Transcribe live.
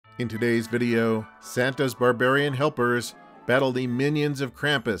In today's video, Santa's Barbarian helpers battle the minions of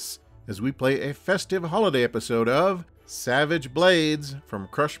Krampus as we play a festive holiday episode of Savage Blades from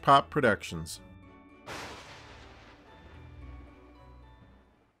Crush Pop Productions.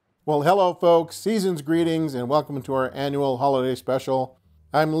 Well, hello folks, season's greetings, and welcome to our annual holiday special.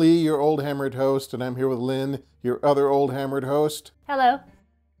 I'm Lee, your old hammered host, and I'm here with Lynn, your other old hammered host. Hello.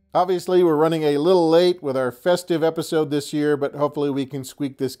 Obviously, we're running a little late with our festive episode this year, but hopefully we can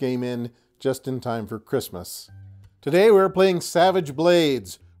squeak this game in just in time for Christmas. Today we're playing Savage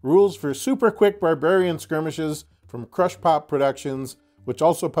Blades, rules for super quick barbarian skirmishes from Crush Pop Productions, which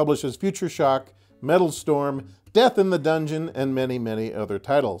also publishes Future Shock, Metal Storm, Death in the Dungeon, and many, many other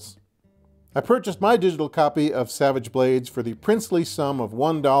titles. I purchased my digital copy of Savage Blades for the princely sum of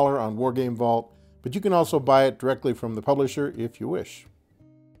 $1 on Wargame Vault, but you can also buy it directly from the publisher if you wish.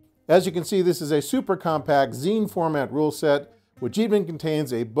 As you can see, this is a super compact zine format rule set, which even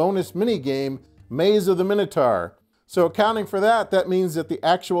contains a bonus mini-game, Maze of the Minotaur. So accounting for that, that means that the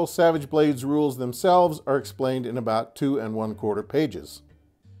actual Savage Blades rules themselves are explained in about 2 1/4 pages.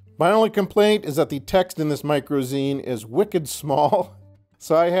 My only complaint is that the text in this microzine is wicked small,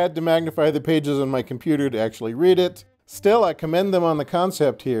 so I had to magnify the pages on my computer to actually read it. Still, I commend them on the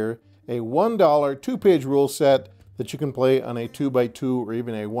concept here, a $1 2-page rule set that you can play on a 2x2 or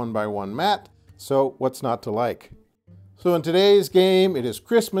even a 1x1 mat, so what's not to like? So in today's game, it is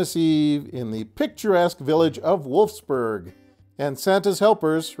Christmas Eve in the picturesque village of Wolfsburg, and Santa's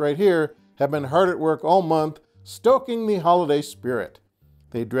helpers, right here, have been hard at work all month stoking the holiday spirit.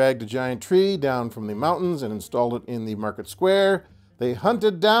 They dragged a giant tree down from the mountains and installed it in the market square. They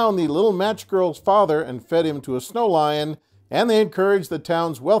hunted down the little match girl's father and fed him to a snow lion, and they encouraged the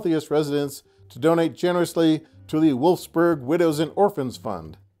town's wealthiest residents to donate generously to the Wolfsburg Widows and Orphans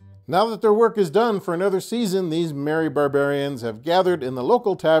Fund. Now that their work is done for another season, these merry barbarians have gathered in the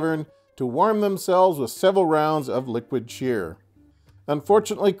local tavern to warm themselves with several rounds of liquid cheer.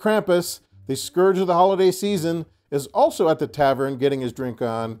 Unfortunately, Krampus, the scourge of the holiday season, is also at the tavern getting his drink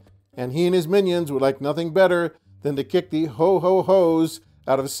on, and he and his minions would like nothing better than to kick the ho-ho-hos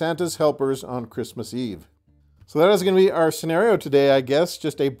out of Santa's helpers on Christmas Eve. So that is going to be our scenario today, I guess,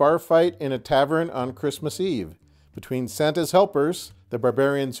 just a bar fight in a tavern on Christmas Eve between Santa's helpers, the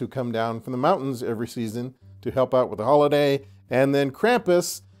barbarians who come down from the mountains every season to help out with the holiday, and then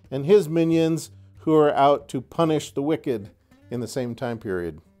Krampus and his minions who are out to punish the wicked in the same time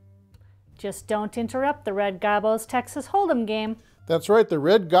period. Just don't interrupt the Red Gobbo's Texas Hold'em game. That's right, the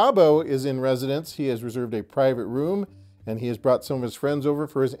Red Gobbo is in residence. He has reserved a private room, and he has brought some of his friends over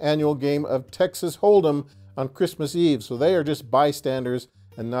for his annual game of Texas Hold'em on Christmas Eve. So they are just bystanders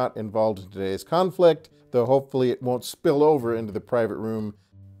and not involved in today's conflict, though hopefully it won't spill over into the private room.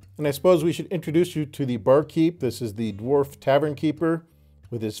 And I suppose we should introduce you to the barkeep. This is the dwarf tavern keeper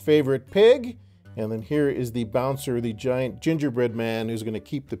with his favorite pig. And then here is the bouncer, the giant gingerbread man who's going to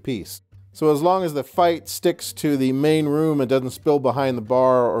keep the peace. So as long as the fight sticks to the main room and doesn't spill behind the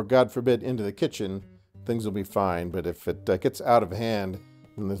bar or, God forbid, into the kitchen, things will be fine. But if it gets out of hand,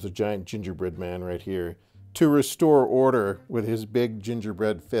 then there's a giant gingerbread man right here to restore order with his big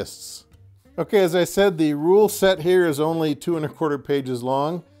gingerbread fists. Okay, as I said, the rule set here is only 2 1/4 pages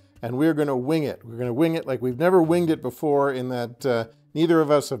long, and we're going to wing it. We're going to wing it like we've never winged it before, in that neither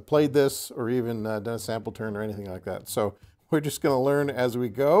of us have played this or even done a sample turn or anything like that. So we're just going to learn as we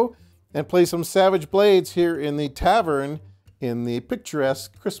go and play some Savage Blades here in the tavern in the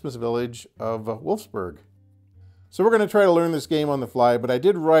picturesque Christmas village of Wolfsburg. So we're going to try to learn this game on the fly, but I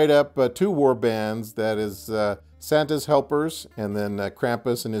did write up 2 war bands, that is Santa's helpers and then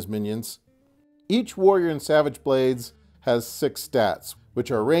Krampus and his minions. Each warrior in Savage Blades has 6 stats, which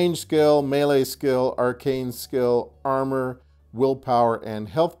are range skill, melee skill, arcane skill, armor, willpower, and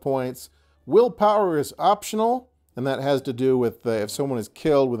health points. Willpower is optional, and that has to do with if someone is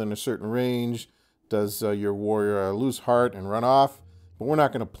killed within a certain range, does your warrior lose heart and run off? But we're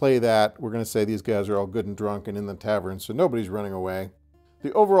not going to play that. We're going to say these guys are all good and drunk and in the tavern, so nobody's running away.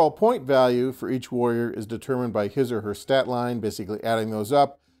 The overall point value for each warrior is determined by his or her stat line, basically adding those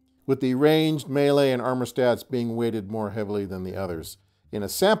up, with the ranged, melee, and armor stats being weighted more heavily than the others. In a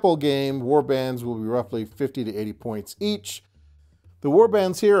sample game, warbands will be roughly 50 to 80 points each. The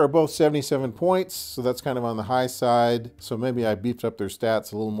warbands here are both 77 points, so that's kind of on the high side, so maybe I beefed up their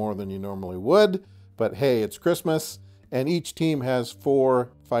stats a little more than you normally would, but hey, it's Christmas, and each team has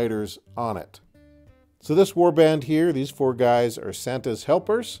 4 fighters on it. So this warband here, these 4 guys are Santa's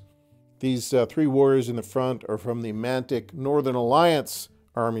helpers. These 3 warriors in the front are from the Mantic Northern Alliance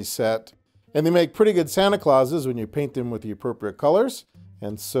army set, and they make pretty good Santa Clauses when you paint them with the appropriate colors.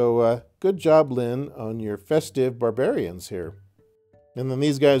 And so good job, Lynn, on your festive barbarians here. And then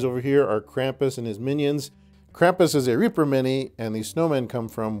these guys over here are Krampus and his minions. Krampus is a Reaper mini, and the snowmen come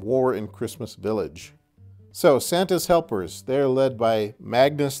from War in Christmas Village. So, Santa's helpers, they're led by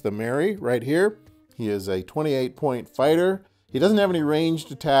Magnus the Merry right here. He is a 28-point fighter. He doesn't have any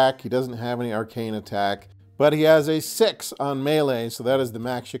ranged attack, he doesn't have any arcane attack, but he has a 6 on melee, so that is the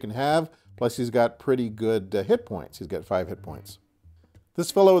max you can have. Plus he's got pretty good hit points. He's got 5 hit points.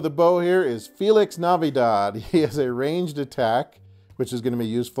 This fellow with the bow here is Felix Navidad. He has a ranged attack, which is going to be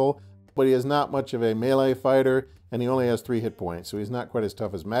useful, but he is not much of a melee fighter, and he only has 3 hit points, so he's not quite as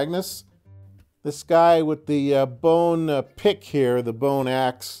tough as Magnus. This guy with the bone pick here, the bone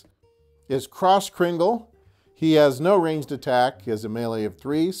axe, is Cross Kringle. He has no ranged attack. He has a melee of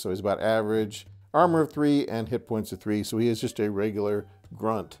 3, so he's about average, armor of 3, and hit points of 3, so he is just a regular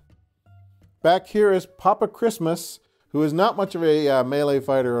grunt. Back here is Papa Christmas, who is not much of a melee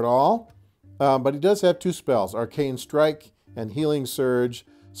fighter at all, but he does have 2 spells, Arcane Strike and Healing Surge,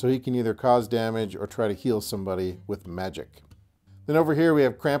 so he can either cause damage or try to heal somebody with magic. Then over here we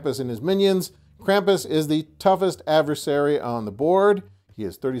have Krampus and his minions. Krampus is the toughest adversary on the board. He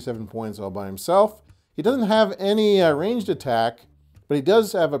has 37 points all by himself. He doesn't have any ranged attack, but he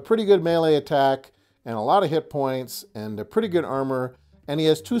does have a pretty good melee attack and a lot of hit points and a pretty good armor. And he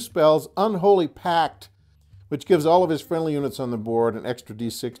has 2 spells, Unholy Pact, which gives all of his friendly units on the board an extra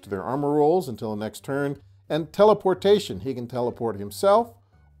d6 to their armor rolls until the next turn, and Teleportation. He can teleport himself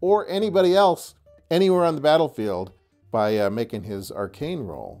or anybody else anywhere on the battlefield by making his arcane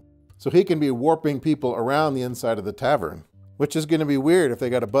roll. So he can be warping people around the inside of the tavern, which is going to be weird if they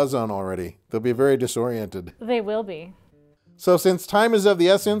got a buzz on already. They'll be very disoriented. They will be. So since time is of the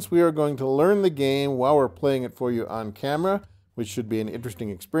essence, we are going to learn the game while we're playing it for you on camera, which should be an interesting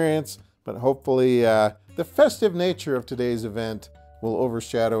experience, but hopefully the festive nature of today's event will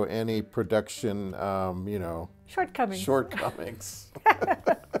overshadow any production, shortcomings.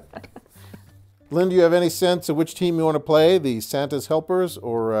 Lynn, do you have any sense of which team you want to play, the Santa's Helpers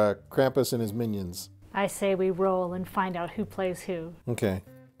or Krampus and his minions? I say we roll and find out who plays who. Okay.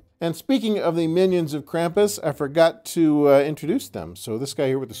 And speaking of the minions of Krampus, I forgot to introduce them. So this guy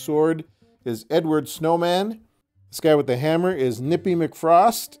here with the sword is Edward Snowman. This guy with the hammer is Nippy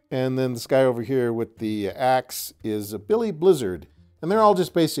McFrost. And then this guy over here with the axe is Billy Blizzard. And they're all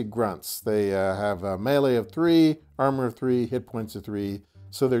just basic grunts. They have a melee of 3, armor of 3, hit points of 3.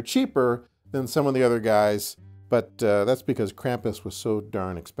 So they're cheaper than some of the other guys. But that's because Krampus was so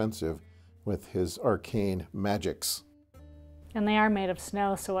darn expensive with his arcane magics. And they are made of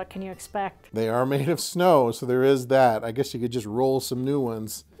snow, so what can you expect? They are made of snow, so there is that. I guess you could just roll some new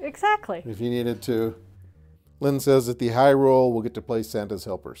ones. Exactly. If you needed to. Lynn says that the high roll will get to play Santa's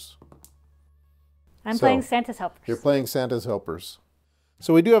Helpers. I'm playing Santa's Helpers. You're playing Santa's Helpers.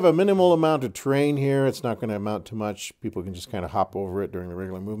 So we do have a minimal amount of terrain here. It's not going to amount to much. People can just kind of hop over it during the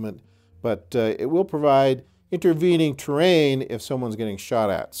regular movement. But it will provide intervening terrain if someone's getting shot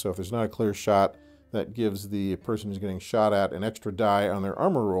at. So if there's not a clear shot, that gives the person who's getting shot at an extra die on their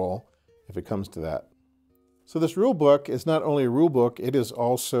armor roll if it comes to that. So this rule book is not only a rule book, it is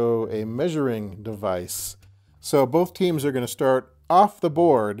also a measuring device. So both teams are going to start off the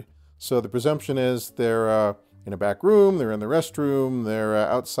board. So the presumption is they're in a back room, they're in the restroom, they're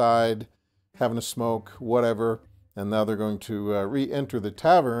outside having a smoke, whatever. And now they're going to re-enter the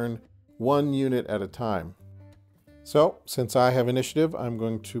tavern 1 unit at a time. So since I have initiative, I'm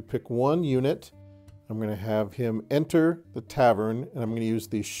going to pick 1 unit. I'm going to have him enter the tavern, and I'm going to use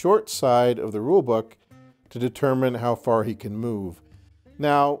the short side of the rule book to determine how far he can move.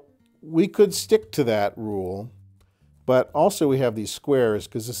 Now, we could stick to that rule, but also we have these squares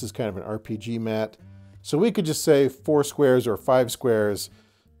because this is kind of an RPG mat. So we could just say 4 squares or 5 squares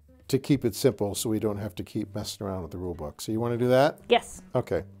to keep it simple so we don't have to keep messing around with the rule book. So you want to do that? Yes.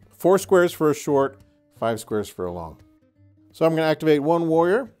 Okay. 4 squares for a short, 5 squares for a long. So I'm going to activate 1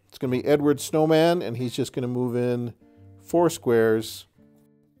 warrior. It's going to be Edward Snowman, and he's just going to move in 4 squares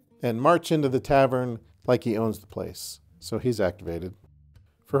and march into the tavern like he owns the place. So he's activated.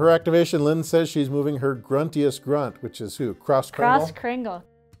 For her activation, Lynn says she's moving her gruntiest grunt, which is who? Cross Kringle? Cross Kringle.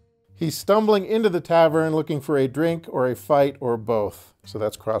 He's stumbling into the tavern looking for a drink or a fight or both. So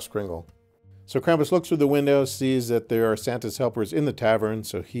that's Cross Kringle. So Krampus looks through the window, sees that there are Santa's helpers in the tavern,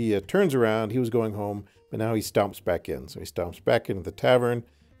 so he turns around. He was going home, but now he stomps back in. So he stomps back into the tavern.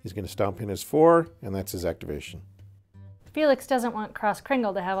 He's going to stomp in his 4, and that's his activation. Felix doesn't want Cross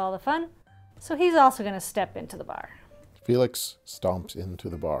Kringle to have all the fun, so he's also going to step into the bar. Felix stomps into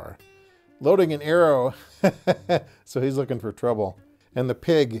the bar. Loading an arrow, so he's looking for trouble. And the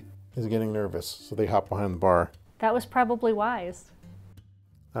pig is getting nervous, so they hop behind the bar. That was probably wise.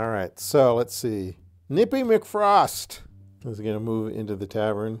 All right, so let's see. Nippy McFrost. He's going to move into the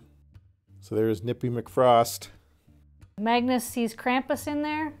tavern. So there's Nippy McFrost. Magnus sees Krampus in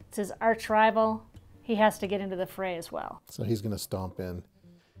there. It's his arch rival. He has to get into the fray as well. So he's going to stomp in.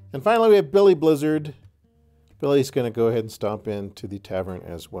 And finally, we have Billy Blizzard. Billy's going to go ahead and stomp into the tavern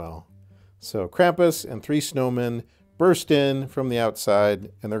as well. So Krampus and 3 snowmen burst in from the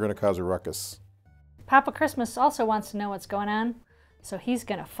outside, and they're going to cause a ruckus. Papa Christmas also wants to know what's going on, so he's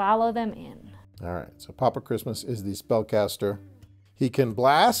going to follow them in. All right, so Papa Christmas is the spellcaster. He can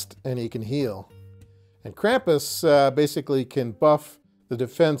blast and he can heal. And Krampus basically can buff the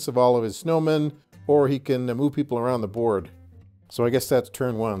defense of all of his snowmen, or he can move people around the board. So I guess that's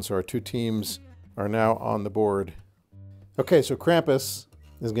turn 1, so our 2 teams are now on the board. Okay, so Krampus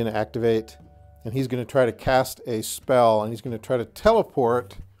is going to activate, and he's going to try to cast a spell, and he's going to try to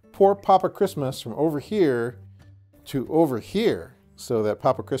teleport poor Papa Christmas from over here to over here, so that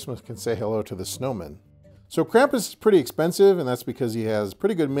Papa Christmas can say hello to the snowman. So Krampus is pretty expensive, and that's because he has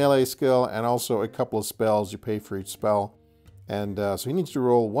pretty good melee skill and also a couple of spells. You pay for each spell. And so he needs to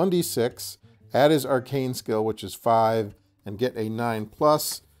roll 1d6, add his arcane skill, which is 5, and get a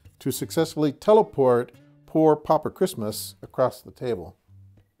 9+ to successfully teleport poor Papa Christmas across the table.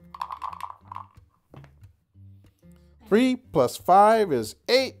 3 + 5 is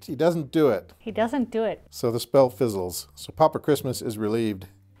 8. He doesn't do it. He doesn't do it. So the spell fizzles. So Papa Christmas is relieved.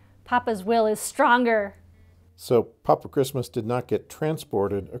 Papa's will is stronger. So Papa Christmas did not get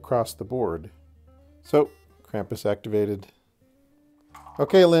transported across the board. So Krampus activated.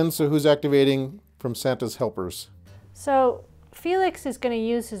 Okay, Lynn, so who's activating from Santa's helpers? So Felix is going to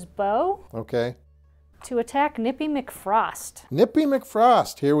use his bow. Okay. To attack Nippy McFrost. Nippy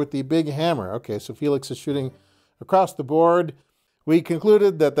McFrost here with the big hammer. Okay, so Felix is shooting across the board. We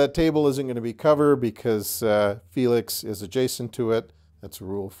concluded that that table isn't going to be covered because Felix is adjacent to it. That's a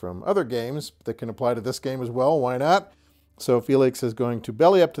rule from other games that can apply to this game as well. Why not? So Felix is going to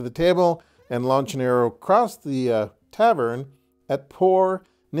belly up to the table and launch an arrow across the tavern at poor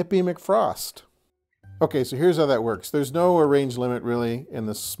Nippy McFrost. Okay, so here's how that works. There's no range limit really in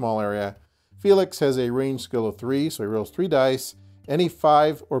this small area. Felix has a range skill of 3, so he rolls 3 dice. Any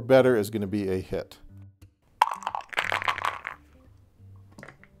 5 or better is going to be a hit.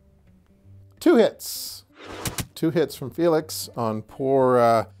 2 hits. 2 hits from Felix on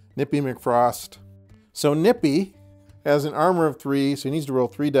poor Nippy McFrost. So Nippy has an armor of 3, so he needs to roll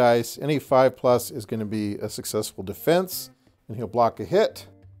 3 dice. Any 5+ is going to be a successful defense, and he'll block a hit.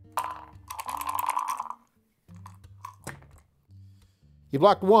 He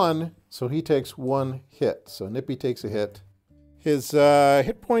blocked 1, so he takes 1 hit. So Nippy takes a hit. His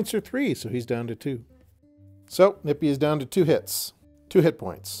hit points are 3, so he's down to 2. So Nippy is down to 2 hits. 2 hit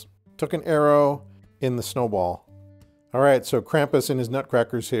points. Took an arrow in the snowball. All right, so Krampus and his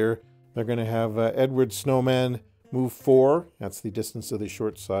nutcrackers here. They're going to have Edward Snowman move 4. That's the distance of the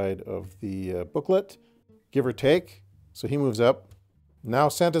short side of the booklet, give or take. So he moves up. Now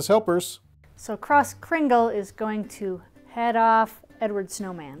Santa's helpers. So Cross Kringle is going to head off Edward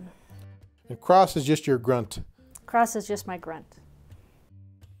Snowman. And Cross is just your grunt. Cross is just my grunt.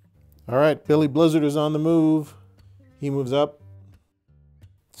 All right, Billy Blizzard is on the move. He moves up.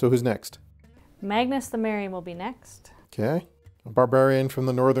 So who's next? Magnus the Merriam will be next. Okay. A barbarian from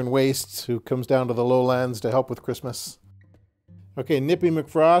the northern wastes who comes down to the lowlands to help with Christmas. Okay, Nippy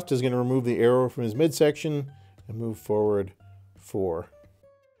McFrost is going to remove the arrow from his midsection and move forward 4.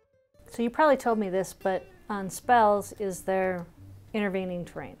 So you probably told me this, but on spells, is there intervening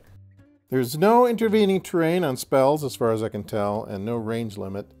terrain? There's no intervening terrain on spells as far as I can tell, and no range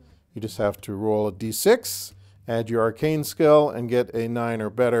limit. You just have to roll a d6, add your arcane skill, and get a 9 or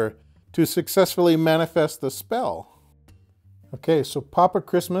better to successfully manifest the spell. Okay, so Papa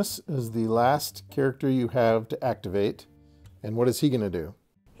Christmas is the last character you have to activate. And what is he going to do?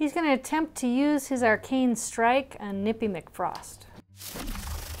 He's going to attempt to use his arcane strike on Nippy McFrost.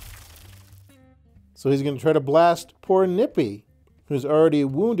 So he's going to try to blast poor Nippy, who's already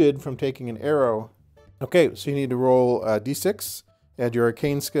wounded from taking an arrow. Okay, so you need to roll a d6, add your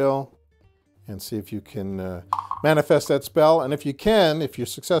arcane skill, and see if you can manifest that spell. And if you can, if you're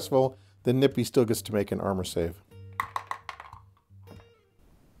successful, then Nippy still gets to make an armor save.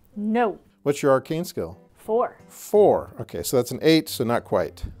 No. What's your arcane skill? 4. 4. Okay, so that's an 8, so not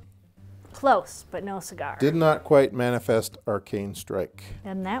quite. Close, but no cigar. Did not quite manifest arcane strike.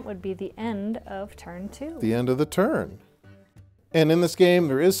 And that would be the end of turn 2. The end of the turn. And in this game,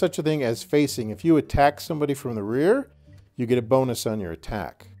 there is such a thing as facing. If you attack somebody from the rear, you get a bonus on your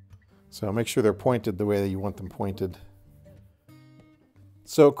attack. So make sure they're pointed the way that you want them pointed.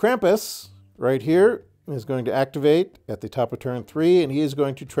 So Krampus, right here, is going to activate at the top of turn 3, and he is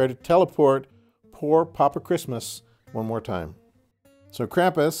going to try to teleport poor Papa Christmas one more time. So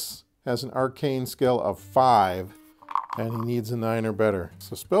Krampus has an arcane skill of 5, and he needs a 9 or better.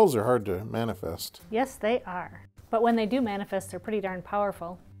 So spells are hard to manifest. Yes, they are. But when they do manifest, they're pretty darn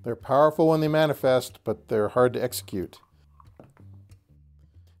powerful. They're powerful when they manifest, but they're hard to execute.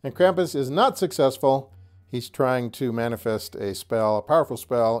 And Krampus is not successful. He's trying to manifest a spell, a powerful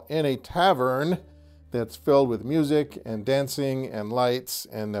spell, in a tavern that's filled with music and dancing and lights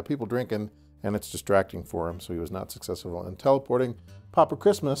and people drinking, and it's distracting for him, so he was not successful in teleporting Papa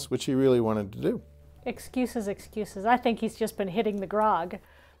Christmas, which he really wanted to do. Excuses, excuses. I think he's just been hitting the grog.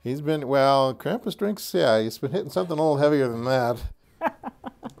 He's been, well, Krampus drinks, yeah, he's been hitting something a little heavier than that.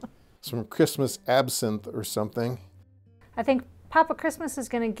 Some Christmas absinthe or something. I think Papa Christmas is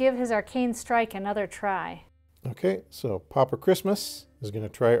going to give his arcane strike another try. Okay, so Papa Christmas is going to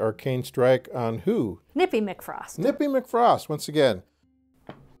try arcane strike on who? Nippy McFrost. Nippy McFrost, once again.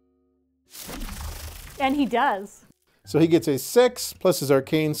 And he does. So he gets a 6 plus his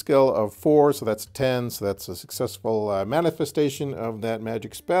arcane skill of 4, so that's 10. So that's a successful manifestation of that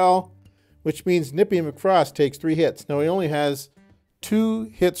magic spell, which means Nippy McFrost takes 3 hits. Now he only has 2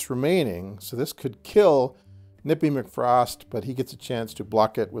 hits remaining, so this could kill Nippy McFrost, but he gets a chance to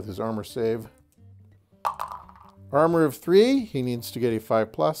block it with his armor save. Armor of 3, he needs to get a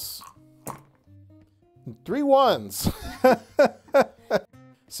 5 plus. 3 ones.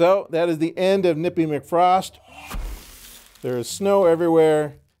 So that is the end of Nippy McFrost. There is snow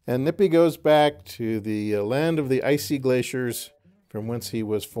everywhere, and Nippy goes back to the land of the icy glaciers from whence he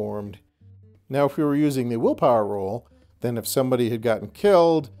was formed. Now, if we were using the willpower roll, then if somebody had gotten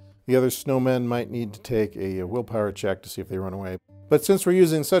killed, the other snowmen might need to take a willpower check to see if they run away. But since we're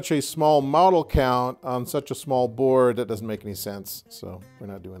using such a small model count on such a small board, that doesn't make any sense, so we're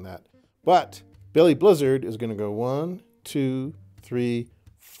not doing that. But Billy Blizzard is going to go 1, 2, 3,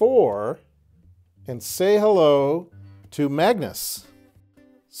 4, and say hello to Magnus.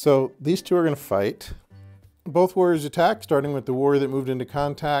 So these two are going to fight. Both warriors attack, starting with the warrior that moved into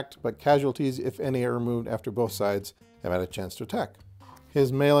contact, but casualties, if any, are removed after both sides have had a chance to attack.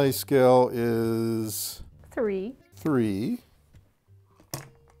 His melee skill is 3. 3.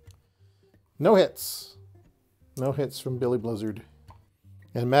 No hits. No hits from Billy Blizzard.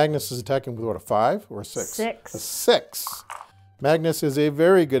 And Magnus is attacking with what, a 5 or a 6? 6. A 6. Magnus is a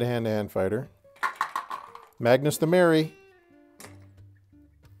very good hand-to-hand fighter. Magnus the Merry.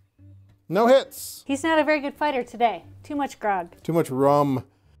 No hits. He's not a very good fighter today. Too much grog. Too much rum.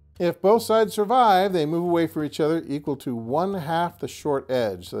 If both sides survive, they move away from each other equal to 1/2 the short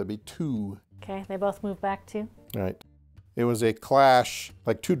edge. So that'd be 2. Okay, they both move back too. Right. It was a clash,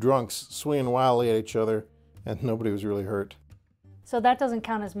 like 2 drunks swinging wildly at each other, and nobody was really hurt. So that doesn't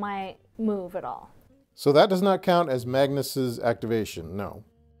count as my move at all. So that does not count as Magnus's activation, no.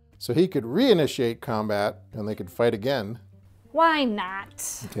 So he could reinitiate combat, and they could fight again. Why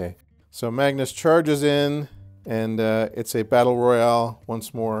not? Okay. So Magnus charges in, and it's a battle royale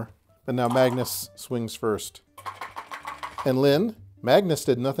once more. But now Magnus swings first. And Lynn, Magnus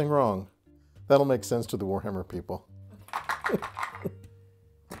did nothing wrong. That'll make sense to the Warhammer people.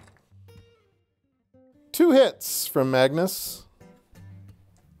 2 hits from Magnus.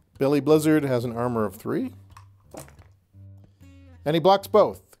 Billy Blizzard has an armor of 3. And he blocks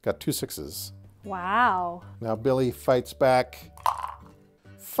both. Got 2 6s. Wow. Now Billy fights back.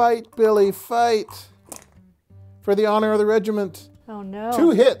 Fight, Billy, fight! For the honor of the regiment. Oh no.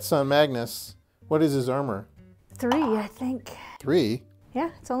 2 hits on Magnus. What is his armor? 3, I think. 3?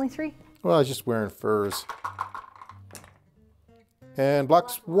 Yeah, it's only 3. Well, he's just wearing furs. And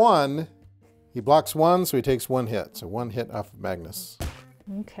blocks 1. He blocks 1, so he takes 1 hit. So 1 hit off of Magnus.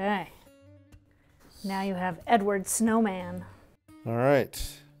 Okay. Now you have Edward Snowman. All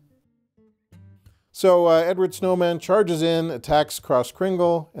right. So Edward Snowman charges in, attacks Cross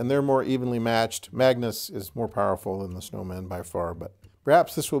Kringle, and they're more evenly matched. Magnus is more powerful than the Snowman by far, but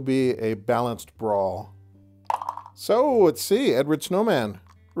perhaps this will be a balanced brawl. So let's see, Edward Snowman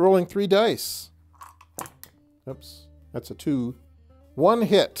rolling 3 dice. Oops, that's a 2. 1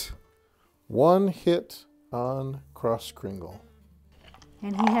 hit. 1 hit on Cross Kringle.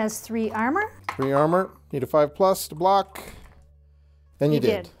 And he has 3 armor? 3 armor. Need a 5 plus to block. And you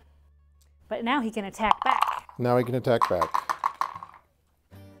did. But now he can attack back. Now he can attack back.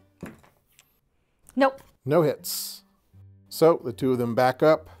 Nope. No hits. So the 2 of them back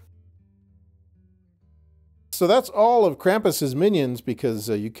up. So that's all of Krampus's minions because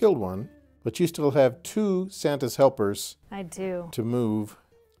you killed 1. But you still have 2 Santa's helpers. I do. To move.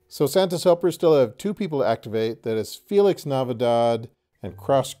 So Santa's helpers still have 2 people to activate. That is Felix Navidad and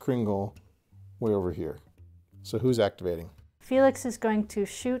Cross Kringle way over here. So who's activating? Felix is going to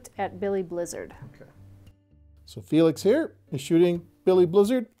shoot at Billy Blizzard. Okay. So Felix here is shooting Billy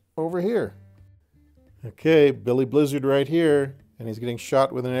Blizzard over here. Okay, Billy Blizzard right here, and he's getting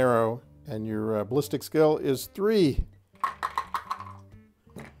shot with an arrow, and your ballistic skill is 3.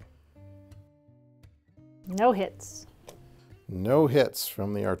 No hits. No hits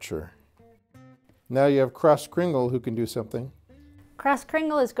from the archer. Now you have Cross Kringle who can do something. Cross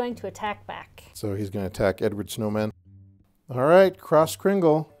Kringle is going to attack back. So he's going to attack Edward Snowman. All right, Cross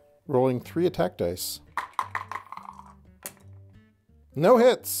Kringle rolling 3 attack dice. No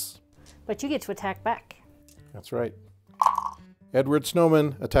hits. But you get to attack back. That's right. Edward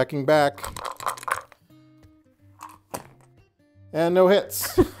Snowman attacking back. And no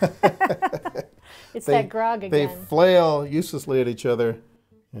hits. It's that grog again. They flail uselessly at each other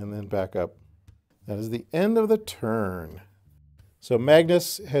and then back up. That is the end of the turn. So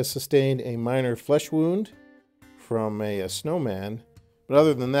Magnus has sustained a minor flesh wound from a snowman. But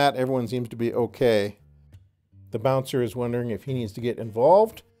other than that, everyone seems to be okay. The bouncer is wondering if he needs to get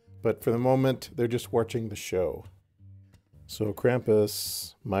involved. But for the moment, they're just watching the show. So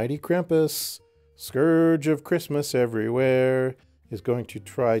Krampus, mighty Krampus, scourge of Christmas everywhere, is going to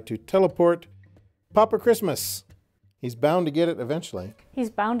try to teleport Papa Christmas. He's bound to get it eventually. He's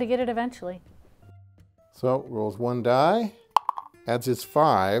bound to get it eventually. So rolls 1 die, adds his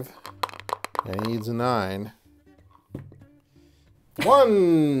 5, and he needs a 9.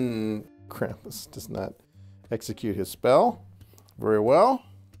 1! Krampus does not execute his spell. Very well.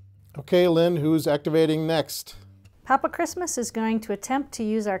 Okay, Lynn, who's activating next? Papa Christmas is going to attempt to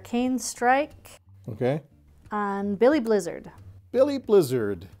use Arcane Strike Okay. on Billy Blizzard. Billy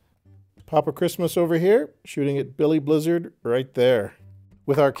Blizzard. Papa Christmas over here, shooting at Billy Blizzard right there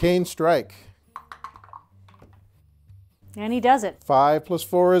with Arcane Strike. And he does it. 5 plus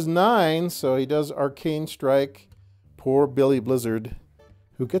 4 is 9, so he does Arcane Strike. Poor Billy Blizzard,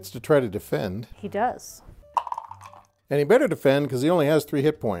 who gets to try to defend. He does. And he better defend because he only has 3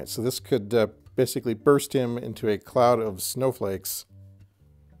 hit points, so this could basically burst him into a cloud of snowflakes.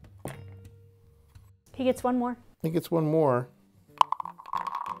 He gets 1 more. He gets 1 more.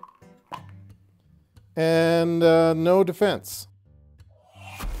 And no defense.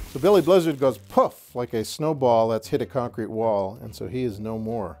 So Billy Blizzard goes poof like a snowball that's hit a concrete wall, and so he is no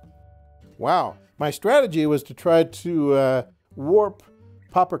more. Wow. My strategy was to try to warp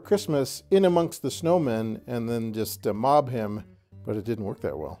Papa Christmas in amongst the snowmen and then just mob him, but it didn't work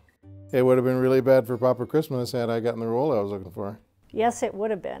that well. It would have been really bad for Papa Christmas had I gotten the roll I was looking for. Yes, it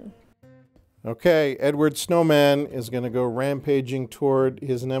would have been. Okay, Edward Snowman is going to go rampaging toward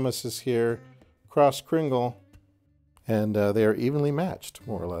his nemesis here, Cross Kringle, and they are evenly matched,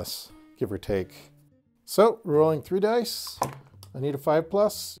 more or less, give or take. So, rolling 3 dice. I need a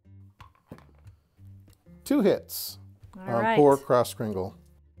 5+. 2 hits All on right. poor Cross Kringle.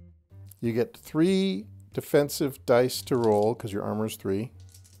 You get 3 defensive dice to roll because your armor is 3.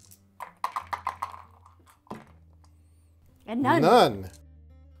 And none. None.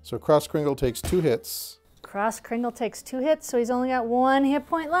 So Cross Kringle takes 2 hits. Cross Kringle takes 2 hits, so he's only got 1 hit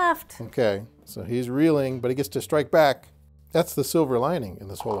point left. Okay, so he's reeling, but he gets to strike back. That's the silver lining in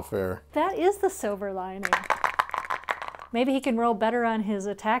this whole affair. That is the silver lining. Maybe he can roll better on his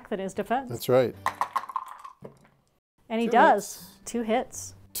attack than his defense. That's right. And he 2 does. hits. 2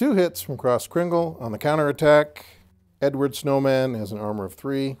 hits. 2 hits from Cross Kringle on the counterattack. Edward Snowman has an armor of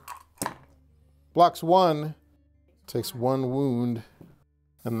 3. Blocks 1, takes 1 wound,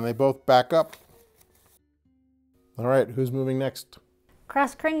 and then they both back up. All right, who's moving next?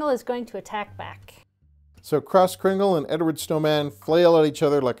 Cross Kringle is going to attack back. So Cross Kringle and Edward Snowman flail at each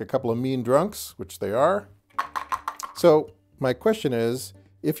other like a couple of mean drunks, which they are. So my question is,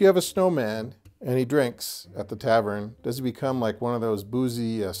 if you have a snowman and he drinks at the tavern, does he become like one of those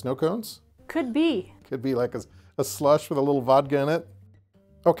boozy snow cones? Could be. Could be like a slush with a little vodka in it.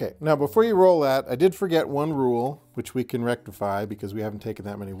 Okay, now before you roll that, I did forget one rule, which we can rectify because we haven't taken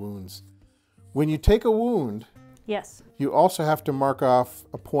that many wounds. When you take a wound, Yes. you also have to mark off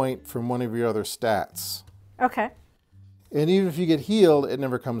a point from one of your other stats. Okay. And even if you get healed, it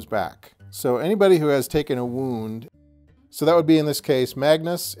never comes back. So anybody who has taken a wound, so that would be in this case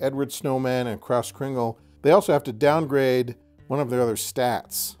Magnus, Edward Snowman, and Cross Kringle, they also have to downgrade one of their other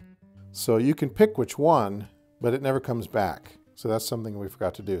stats. So you can pick which one, but it never comes back. So that's something we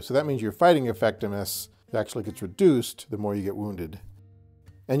forgot to do. So that means your fighting effectiveness actually gets reduced the more you get wounded.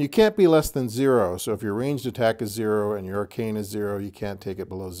 And you can't be less than 0. So if your ranged attack is 0 and your arcane is 0, you can't take it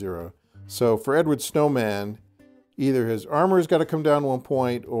below 0. So for Edward Snowman, either his armor has got to come down 1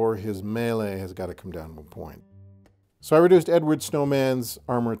 point or his melee has got to come down 1 point. So I reduced Edward Snowman's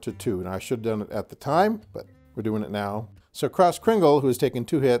armor to 2. And I should have done it at the time, but we're doing it now. So Cross Kringle, who has taken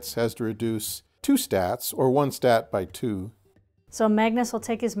 2 hits, has to reduce 2 stats, or 1 stat by 2. So Magnus will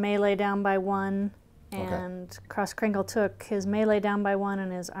take his melee down by 1, and Cross Kringle took his melee down by 1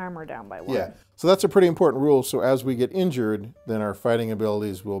 and his armor down by 1. Yeah, so that's a pretty important rule. So as we get injured, then our fighting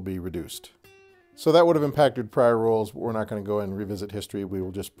abilities will be reduced. So that would have impacted prior rolls, but we're not going to go and revisit history. We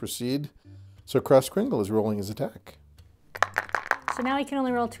will just proceed. So Cross Kringle is rolling his attack. So now he can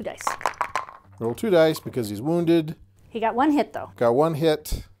only roll 2 dice. Roll 2 dice because he's wounded. He got 1 hit, though. Got 1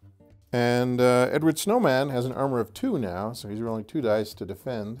 hit. And Edward Snowman has an armor of 2 now, so he's rolling 2 dice to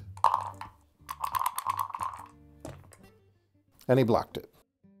defend. And he blocked it.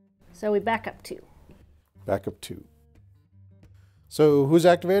 So we back up 2. Back up 2. So who's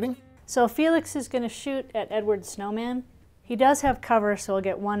activating? So Felix is going to shoot at Edward Snowman. He does have cover, so he'll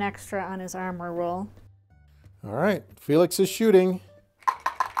get 1 extra on his armor roll. All right, Felix is shooting.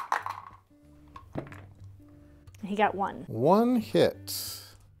 He got 1. 1 hit.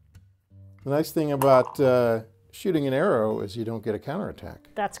 The nice thing about shooting an arrow is you don't get a counterattack.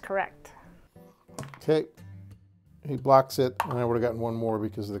 That's correct. Okay, he blocks it, and I would have gotten 1 more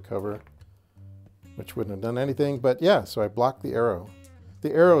because of the cover, which wouldn't have done anything. But yeah, so I blocked the arrow.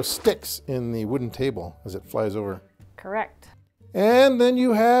 The arrow sticks in the wooden table as it flies over. Correct. And then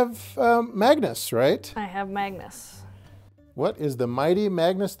you have Magnus, right? I have Magnus. What is the mighty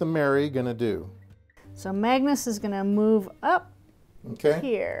Magnus the Merry going to do? So Magnus is going to move up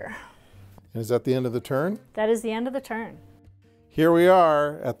here. And is that the end of the turn? That is the end of the turn. Here we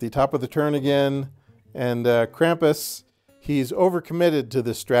are at the top of the turn again. And Krampus, he's overcommitted to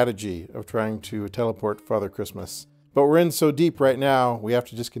this strategy of trying to teleport Father Christmas. But we're in so deep right now, we have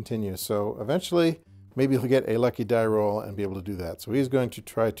to just continue. So eventually, maybe he'll get a lucky die roll and be able to do that. So he's going to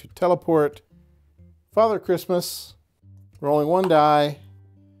try to teleport Father Christmas, rolling 1 die.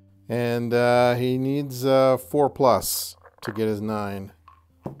 And he needs 4+ to get his 9.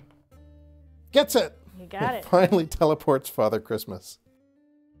 Gets it! You got it. Finally teleports Father Christmas.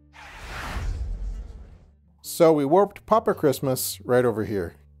 So we warped Papa Christmas right over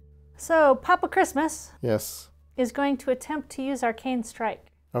here. So Papa Christmas is going to attempt to use Arcane Strike.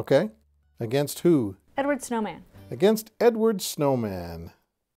 Okay. Against who? Edward Snowman. Against Edward Snowman.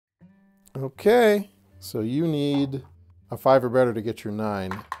 Okay. So you need a 5 or better to get your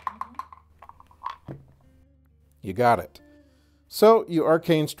 9. You got it. So you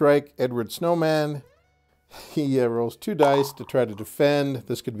Arcane Strike Edward Snowman. He rolls 2 dice to try to defend.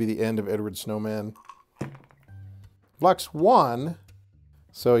 This could be the end of Edward Snowman. Blocks 1.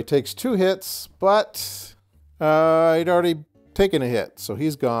 So he takes 2 hits, but he'd already taken a hit, so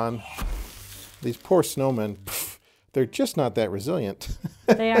he's gone. These poor snowmen, they're just not that resilient.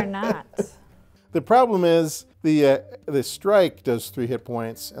 They are not. The problem is the strike does 3 hit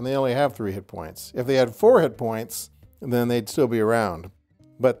points, and they only have 3 hit points. If they had 4 hit points, then they'd still be around.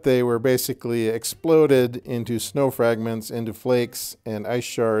 But they were basically exploded into snow fragments, into flakes and ice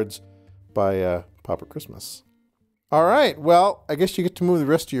shards by Papa Christmas. All right, well, I guess you get to move the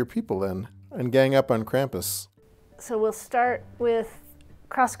rest of your people then and gang up on Krampus. So we'll start with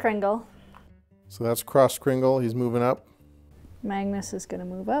Cross Kringle. So that's Cross Kringle. He's moving up. Magnus is going to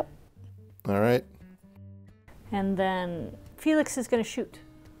move up. All right. And then Felix is going to shoot.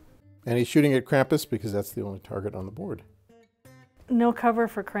 And he's shooting at Krampus because that's the only target on the board. No cover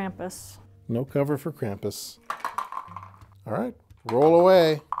for Krampus. No cover for Krampus. All right, roll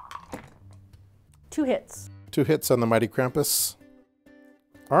away. 2 hits. 2 hits on the mighty Krampus.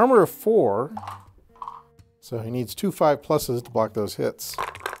 Armor of 4. So he needs 2 5+ to block those hits.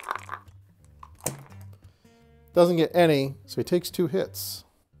 Doesn't get any, so he takes 2 hits.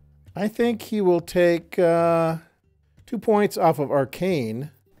 I think he will take 2 points off of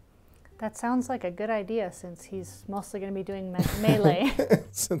Arcane. That sounds like a good idea since he's mostly going to be doing melee.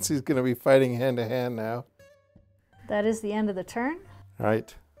 Since he's going to be fighting hand to hand now. That is the end of the turn. All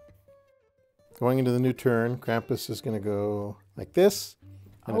right. Going into the new turn, Krampus is going to go like this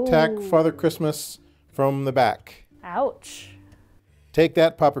and attack Father Christmas from the back. Ouch. Take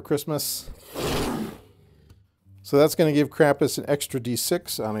that, Papa Christmas. So that's going to give Krampus an extra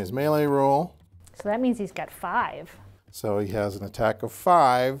d6 on his melee roll. So that means he's got 5. So he has an attack of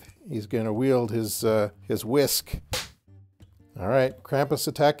 5. He's going to wield his whisk. All right, Krampus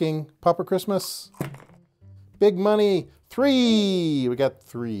attacking Papa Christmas. Big money, 3. We got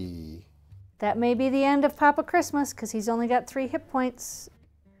 3. That may be the end of Papa Christmas because he's only got 3 hit points.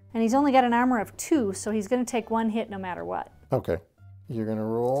 And he's only got an armor of 2, so he's going to take 1 hit no matter what. Okay. You're going to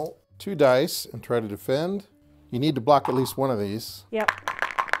roll 2 dice and try to defend. You need to block at least one of these. Yep.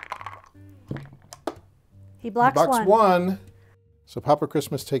 He blocks 1. So Papa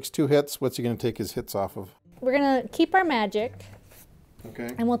Christmas takes 2 hits. What's he going to take his hits off of? We're going to keep our magic. Okay.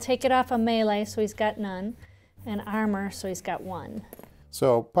 And we'll take it off a melee, so he's got none. And armor, so he's got 1.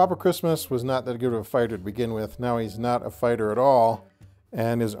 So Papa Christmas was not that good of a fighter to begin with. Now he's not a fighter at all.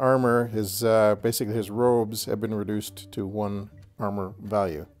 And his armor, basically his robes, have been reduced to 1 armor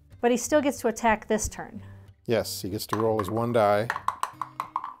value. But he still gets to attack this turn. Yes, he gets to roll his 1 die.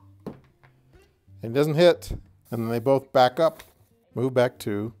 And he doesn't hit. And then they both back up, move back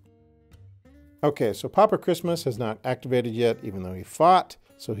 2. Okay, so Papa Christmas has not activated yet, even though he fought.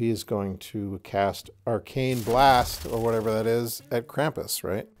 So he is going to cast Arcane Blast, or whatever that is, at Krampus,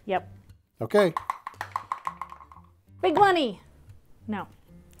 right? Yep. Okay. Big money! No.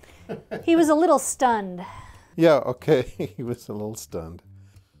 He was a little stunned. Yeah, okay. He was a little stunned.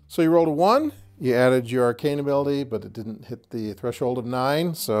 So you rolled a 1. You added your Arcane ability, but it didn't hit the threshold of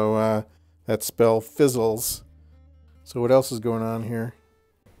 9. So that spell fizzles. So what else is going on here?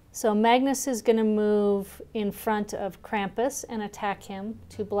 So Magnus is going to move in front of Krampus and attack him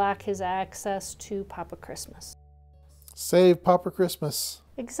to block his access to Papa Christmas. Save Papa Christmas.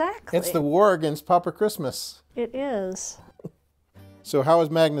 Exactly. It's the war against Papa Christmas. It is. So how is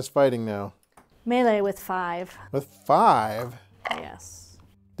Magnus fighting now? Melee with 5. With 5? Yes.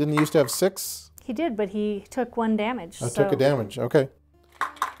 Didn't he used to have 6? He did, but he took 1 damage. I took a damage. Okay.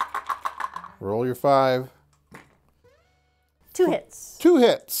 Roll your 5. 2 hits. 2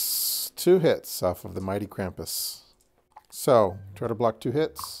 hits. 2 hits off of the mighty Krampus. So, try to block 2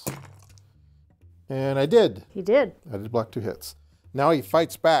 hits. And I did. He did. I did block 2 hits. Now he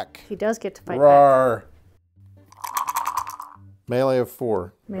fights back. He does get to fight Roar. Melee of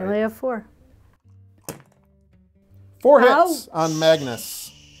 4. back. Melee of 4. 4 hits on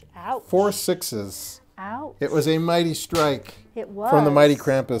Magnus. Ouch. 4 6s. Ouch. It was a mighty strike It was. from the mighty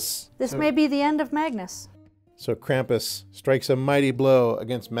Krampus. This may be the end of Magnus. So Krampus strikes a mighty blow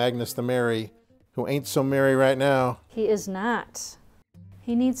against Magnus the Merry, who ain't so merry right now. He is not.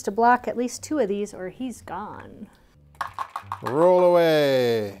 He needs to block at least 2 of these or he's gone. Roll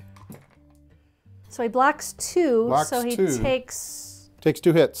away. So he blocks 2, Blocks so he 2. takes Takes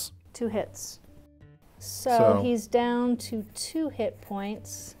 2 hits. 2 hits. So he's down to 2 hit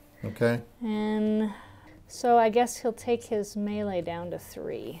points. Okay. And so I guess he'll take his melee down to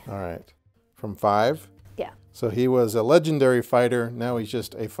 3. All right. From 5? Yeah. So he was a legendary fighter. Now he's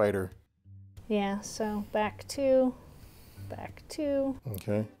just a fighter. Yeah, so back 2. Back 2.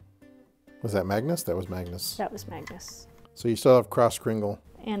 Okay. Was that Magnus? That was Magnus. That was Magnus. So you still have Cross Kringle.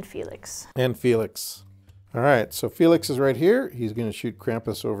 And Felix. And Felix. All right. So Felix is right here. He's going to shoot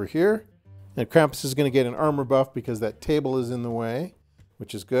Krampus over here. And Krampus is going to get an armor buff because that table is in the way,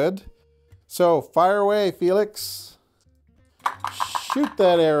 which is good. So fire away, Felix. Shoot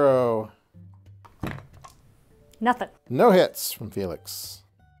that arrow. Nothing. No hits from Felix.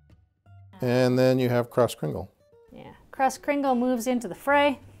 And then you have Cross Kringle. Yeah. Cross Kringle moves into the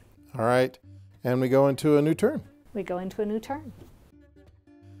fray. All right. And we go into a new turn. We go into a new turn.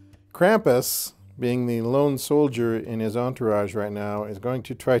 Krampus, being the lone soldier in his entourage right now, is going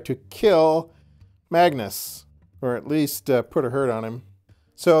to try to kill Magnus, or at least put a hurt on him.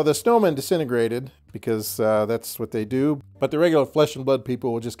 So the snowmen disintegrated, because that's what they do. But the regular flesh and blood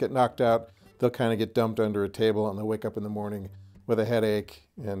people will just get knocked out. They'll kind of get dumped under a table, and they'll wake up in the morning with a headache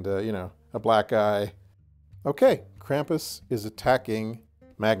and, a black eye. Okay, Krampus is attacking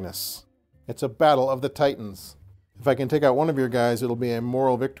Magnus. It's a battle of the Titans. If I can take out one of your guys, it'll be a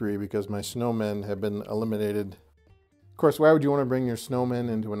moral victory because my snowmen have been eliminated. Of course, why would you want to bring your snowmen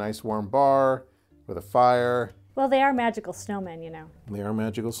into a nice warm bar with a fire? Well, they are magical snowmen, you know. They are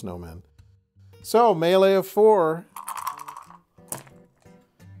magical snowmen. So, melee of 4.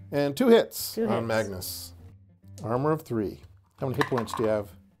 And 2 hits on Magnus. Armor of 3. How many hit points do you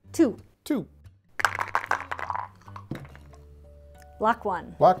have? 2. 2. Block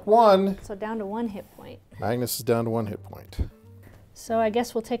 1. Block 1. So down to 1 hit point. Magnus is down to 1 hit point. So I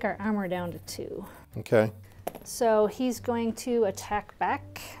guess we'll take our armor down to 2. Okay. So he's going to attack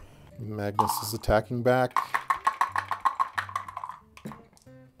back. Magnus is attacking back.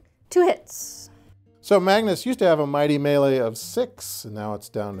 2 hits. So Magnus used to have a mighty melee of 6, and now it's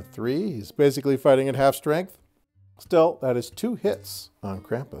down to 3. He's basically fighting at half strength. Still, that is 2 hits on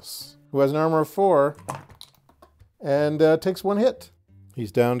Krampus, who has an armor of 4 and takes 1 hit.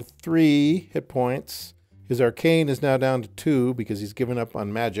 He's down to 3 hit points. His arcane is now down to 2 because he's given up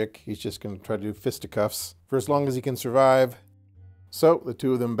on magic. He's just going to try to do fisticuffs for as long as he can survive. So the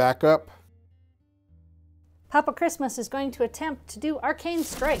 2 of them back up. Papa Christmas is going to attempt to do Arcane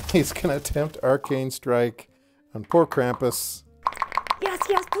Strike. He's going to attempt Arcane Strike on poor Krampus. Yes,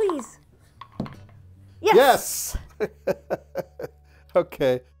 yes, please. Yes! Yes!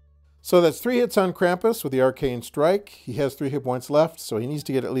 Okay. So that's 3 hits on Krampus with the Arcane Strike. He has 3 hit points left, so he needs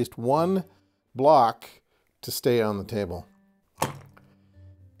to get at least 1 block to stay on the table.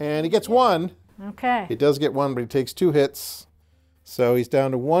 And he gets 1. Okay. He does get 1, but he takes 2 hits. So he's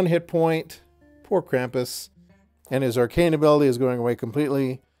down to 1 hit point. Poor Krampus. And his arcane ability is going away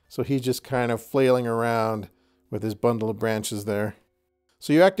completely. So he's just kind of flailing around with his bundle of branches there.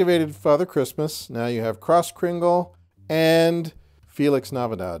 So you activated Father Christmas. Now you have Cross Kringle and Felix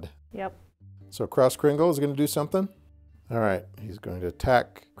Navidad. Yep. So Cross Kringle is going to do something. All right. He's going to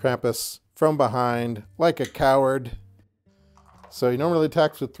attack Krampus from behind like a coward. So he normally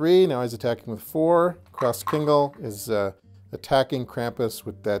attacks with 3. Now he's attacking with 4. Cross Kringle is attacking Krampus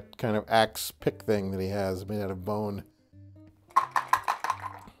with that kind of axe pick thing that he has made out of bone.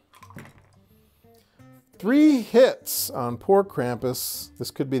 3 hits on poor Krampus.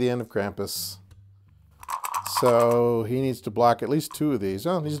 This could be the end of Krampus. So he needs to block at least 2 of these.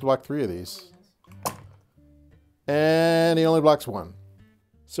 Oh, he needs to block 3 of these. And he only blocks 1.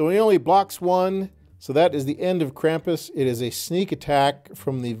 So he only blocks 1. So that is the end of Krampus. It is a sneak attack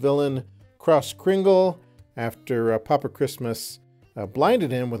from the villain Cross Kringle after Papa Christmas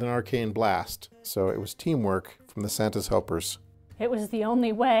blinded him with an arcane blast. So it was teamwork from the Santa's helpers. It was the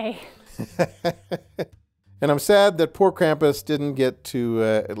only way. And I'm sad that poor Krampus didn't get to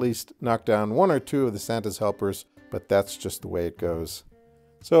at least knock down 1 or 2 of the Santa's helpers, but that's just the way it goes.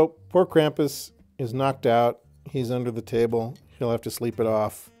 So poor Krampus is knocked out. He's under the table. He'll have to sleep it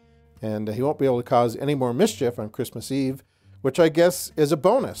off. And he won't be able to cause any more mischief on Christmas Eve, which I guess is a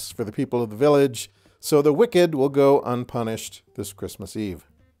bonus for the people of the village. So the wicked will go unpunished this Christmas Eve.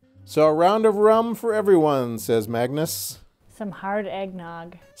 So a round of rum for everyone, says Magnus. Some hard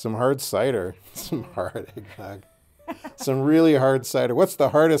eggnog. Some hard cider. Some hard eggnog. Some really hard cider. What's the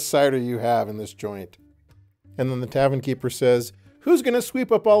hardest cider you have in this joint? And then the tavern keeper says, who's going to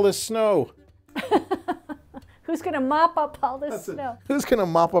sweep up all this snow? Who's going to mop up all this snow? Who's going to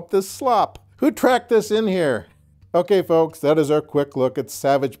mop up this slop? Who tracked this in here? Okay, folks, that is our quick look at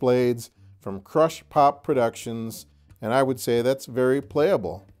Savage Blades from Crush Pop Productions. And I would say that's very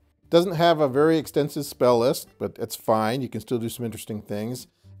playable. Doesn't have a very extensive spell list, but it's fine. You can still do some interesting things.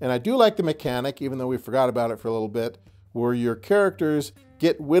 And I do like the mechanic, even though we forgot about it for a little bit, where your characters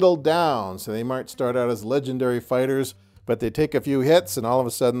get whittled down. So they might start out as legendary fighters, but they take a few hits and all of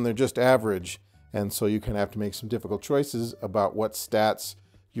a sudden they're just average. And so you can have to make some difficult choices about what stats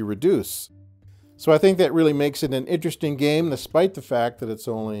you reduce. So I think that really makes it an interesting game, despite the fact that it's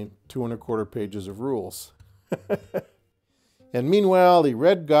only 2 1/4 pages of rules. And meanwhile, the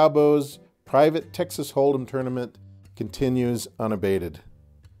Red Gobbo's private Texas Hold'em tournament continues unabated.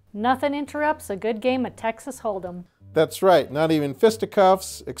 Nothing interrupts a good game of Texas Hold'em. That's right. Not even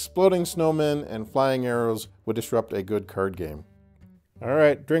fisticuffs, exploding snowmen, and flying arrows would disrupt a good card game. All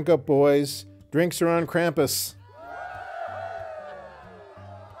right, drink up, boys. Drinks are on Krampus.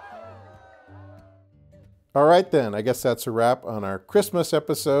 All right, then. I guess that's a wrap on our Christmas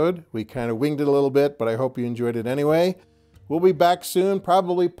episode. We kind of winged it a little bit, but I hope you enjoyed it anyway. We'll be back soon,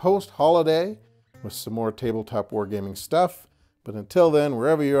 probably post-holiday, with some more tabletop wargaming stuff. But until then,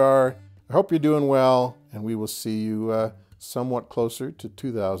 wherever you are, I hope you're doing well, and we will see you somewhat closer to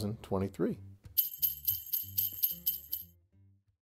 2023.